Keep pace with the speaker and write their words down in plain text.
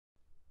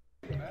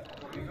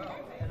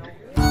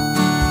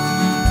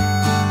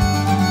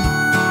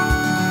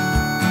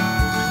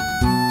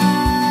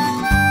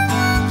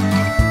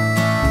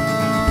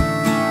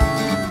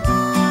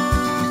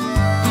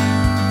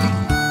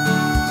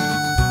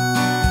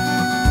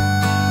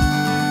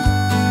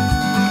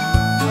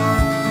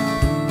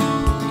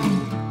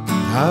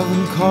I've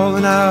been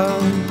calling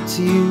out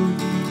to you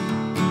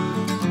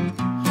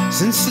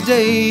since the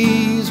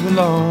days were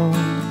long,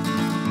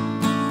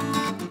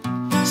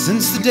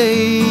 since the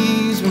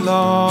days were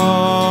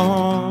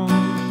long.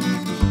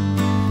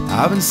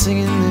 I've been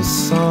singing this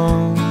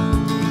song.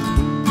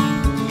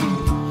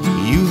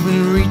 You've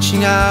been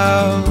reaching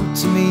out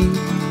to me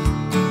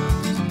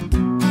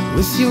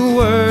with your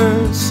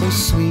words so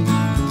sweet,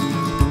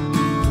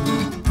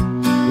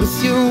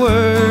 with your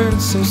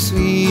words so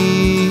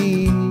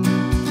sweet.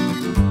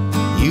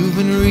 You've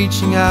been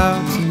reaching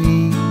out to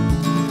me.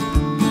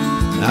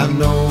 I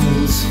know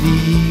this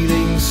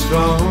feeling's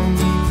strong,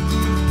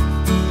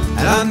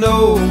 and I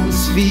know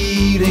this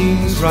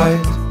feeling's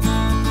right,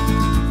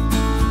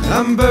 and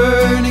I'm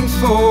burning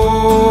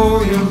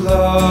for your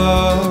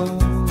love.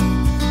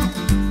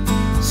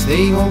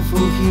 Stay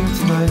hopeful here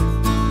tonight,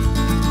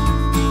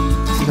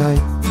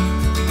 tonight.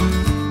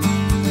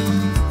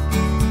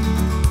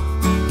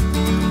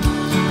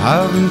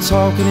 I've been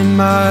talking in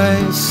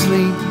my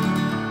sleep.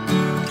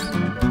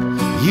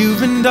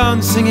 You've been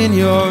dancing in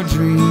your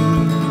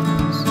dreams.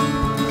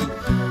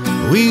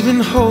 We've been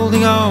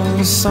holding on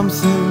to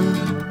something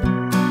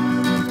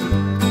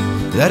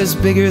that is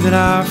bigger than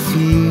our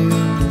fears.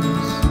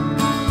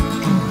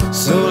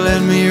 So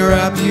let me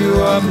wrap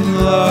you up in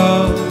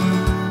love.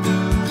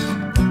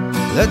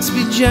 Let's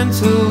be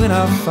gentle in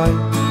our fight,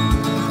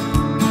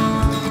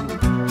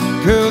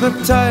 curled up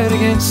tight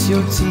against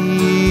your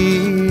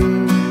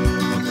tears.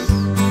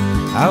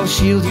 I'll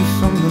shield you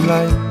from the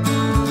light,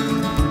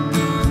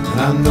 and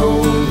I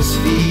know this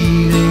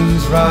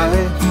feeling's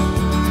right.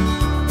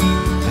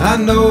 I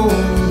know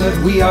that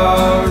we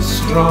are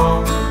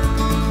strong.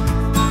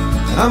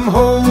 I'm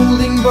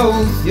holding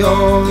both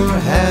your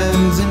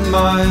hands in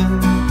mine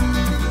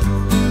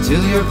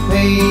till your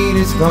pain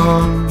is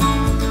gone.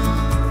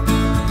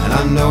 And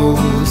I know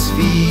this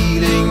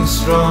feeling's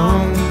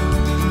strong,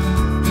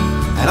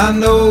 and I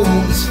know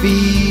this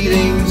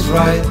feeling's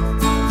right.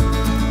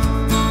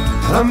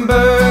 And I'm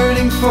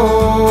burning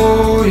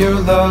for your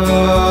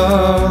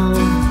love.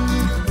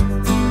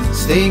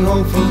 Staying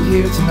hopeful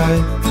here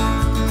tonight,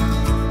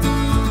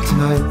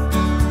 tonight.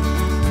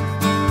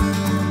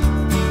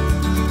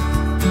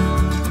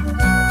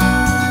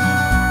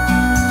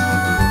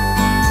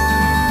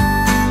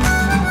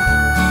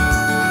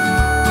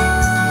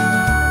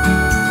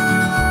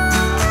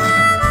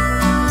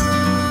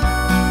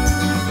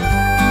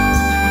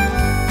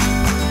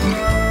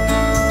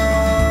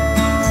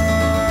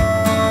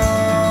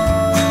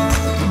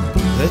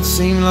 That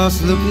same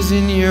lost look is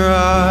in your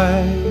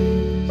eyes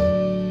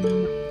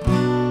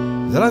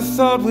that I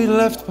thought we'd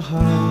left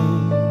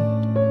behind,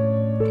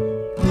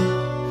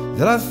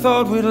 that I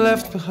thought we'd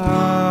left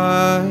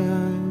behind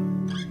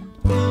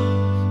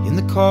in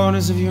the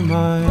corners of your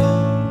mind.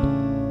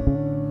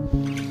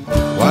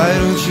 Why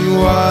don't you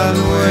while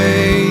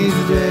away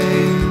the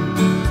day?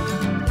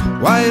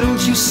 Why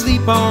don't you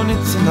sleep on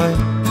it tonight?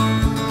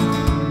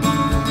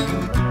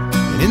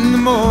 And in the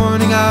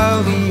morning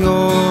I'll be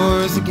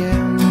yours again.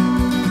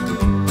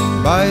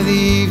 By the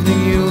evening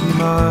you'll be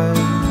mine.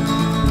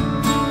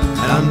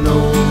 And I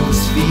know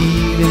this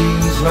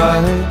feeling's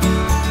right,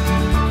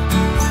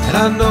 and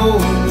I know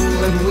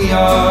that we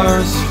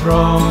are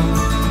strong.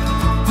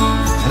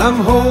 And I'm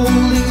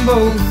holding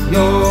both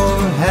your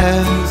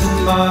hands in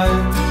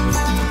mine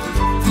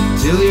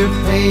till your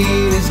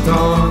pain is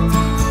gone.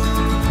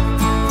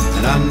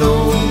 And I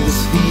know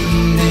this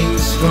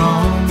feeling's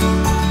strong,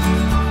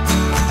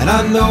 and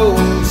I know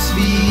this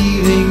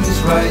feeling's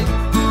right.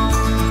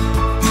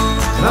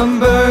 And I'm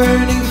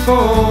burning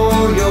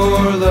for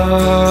your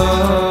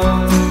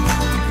love.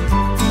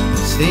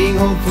 Staying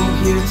hopeful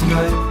here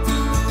tonight.